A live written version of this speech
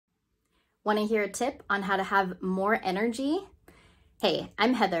Want to hear a tip on how to have more energy? Hey,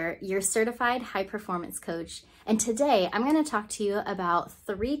 I'm Heather, your certified high performance coach, and today I'm going to talk to you about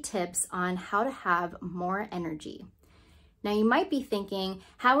 3 tips on how to have more energy. Now you might be thinking,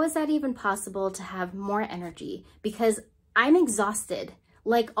 how is that even possible to have more energy? Because I'm exhausted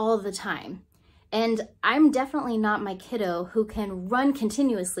like all the time. And I'm definitely not my kiddo who can run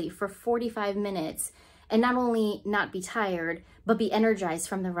continuously for 45 minutes and not only not be tired, but be energized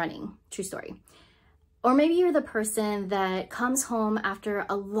from the running. True story. Or maybe you're the person that comes home after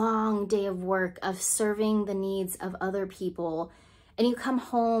a long day of work of serving the needs of other people, and you come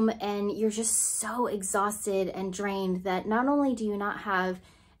home and you're just so exhausted and drained that not only do you not have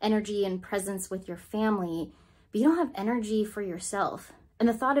energy and presence with your family, but you don't have energy for yourself. And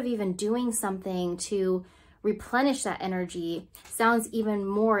the thought of even doing something to replenish that energy sounds even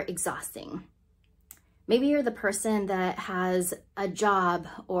more exhausting. Maybe you're the person that has a job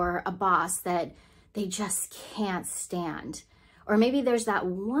or a boss that they just can't stand. Or maybe there's that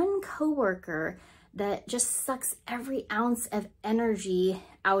one coworker that just sucks every ounce of energy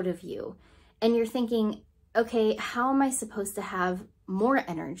out of you. And you're thinking, okay, how am I supposed to have more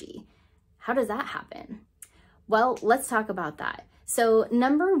energy? How does that happen? Well, let's talk about that. So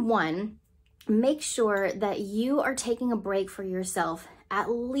number 1, make sure that you are taking a break for yourself at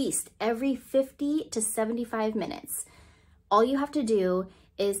least every 50 to 75 minutes. All you have to do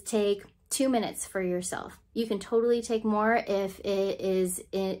is take 2 minutes for yourself. You can totally take more if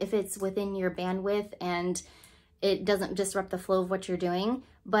it's within your bandwidth and it doesn't disrupt the flow of what you're doing,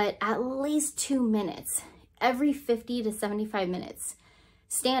 but at least 2 minutes every 50 to 75 minutes.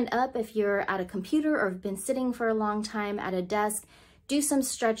 Stand up if you're at a computer or have been sitting for a long time at a desk. Do some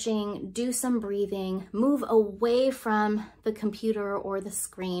stretching, do some breathing, move away from the computer or the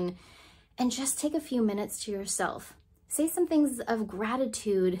screen, and just take a few minutes to yourself. Say some things of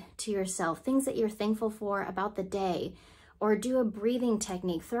gratitude to yourself, things that you're thankful for about the day, or do a breathing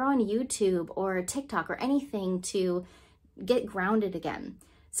technique. Throw on YouTube or TikTok or anything to get grounded again.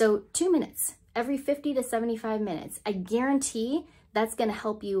 So 2 minutes every 50 to 75 minutes. I guarantee that's going to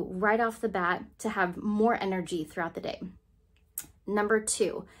help you right off the bat to have more energy throughout the day. Number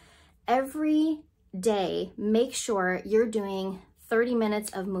 2, every day, make sure you're doing 30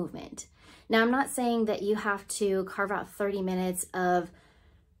 minutes of movement. Now, I'm not saying that you have to carve out 30 minutes of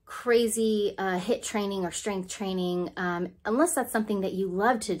crazy HIIT training or strength training, unless that's something that you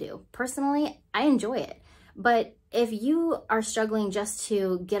love to do. Personally, I enjoy it. But if you are struggling just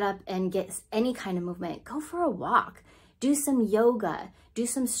to get up and get any kind of movement, go for a walk. Do some yoga, do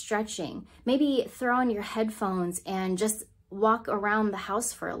some stretching. Maybe throw on your headphones and just walk around the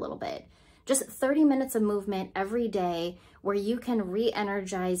house for a little bit. Just 30 minutes of movement every day where you can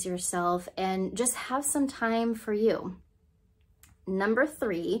re-energize yourself and just have some time for you. Number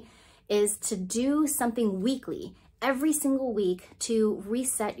 3 is to do something weekly, every single week, to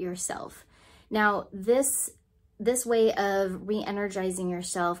reset yourself. Now, this way of re-energizing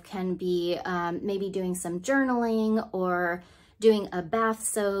yourself can be maybe doing some journaling or doing a bath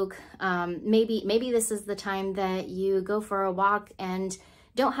soak. Maybe this is the time that you go for a walk and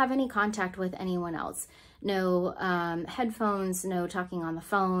don't have any contact with anyone else. No headphones, no talking on the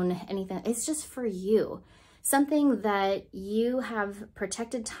phone, anything. It's just for you. Something that you have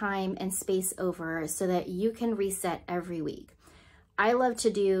protected time and space over so that you can reset every week. I love to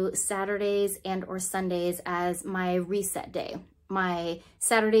do Saturdays and or Sundays as my reset day. My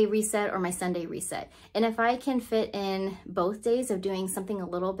Saturday reset or my Sunday reset. And if I can fit in both days of doing something a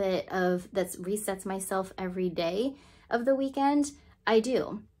little bit of that resets myself every day of the weekend, I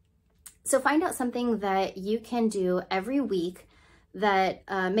do. So find out something that you can do every week that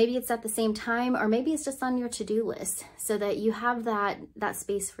maybe it's at the same time or maybe it's just on your to-do list so that you have that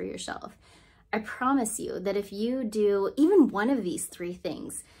space for yourself. I promise you that if you do even one of these 3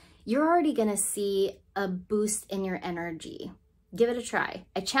 things, you're already gonna see a boost in your energy. Give it a try.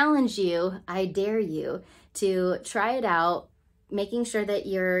 I challenge you, I dare you to try it out, making sure that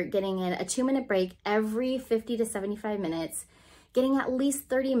you're getting in a 2-minute break every 50 to 75 minutes, getting at least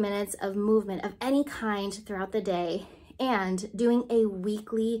 30 minutes of movement of any kind throughout the day, and doing a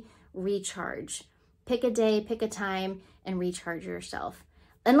weekly recharge. Pick a day, pick a time, and recharge yourself.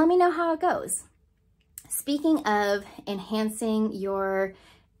 And let me know how it goes. Speaking of enhancing your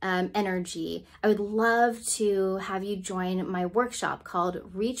energy, I would love to have you join my workshop called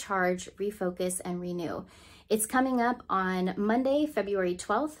Recharge, Refocus, and Renew. It's coming up on Monday, February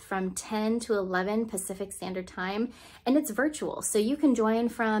 12th from 10 to 11 Pacific Standard Time, and it's virtual, so you can join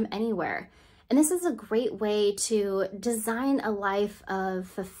from anywhere. And this is a great way to design a life of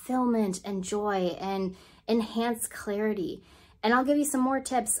fulfillment and joy and enhance clarity. And I'll give you some more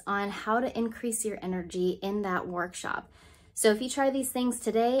tips on how to increase your energy in that workshop. So if you try these things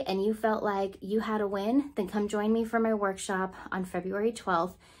today and you felt like you had a win, then come join me for my workshop on February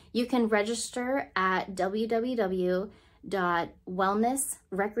 12th. You can register at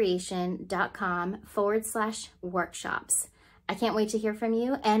www.wellnessrecreation.com/workshops. I can't wait to hear from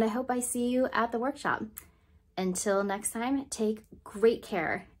you, and I hope I see you at the workshop. Until next time, take great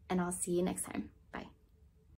care, and I'll see you next time.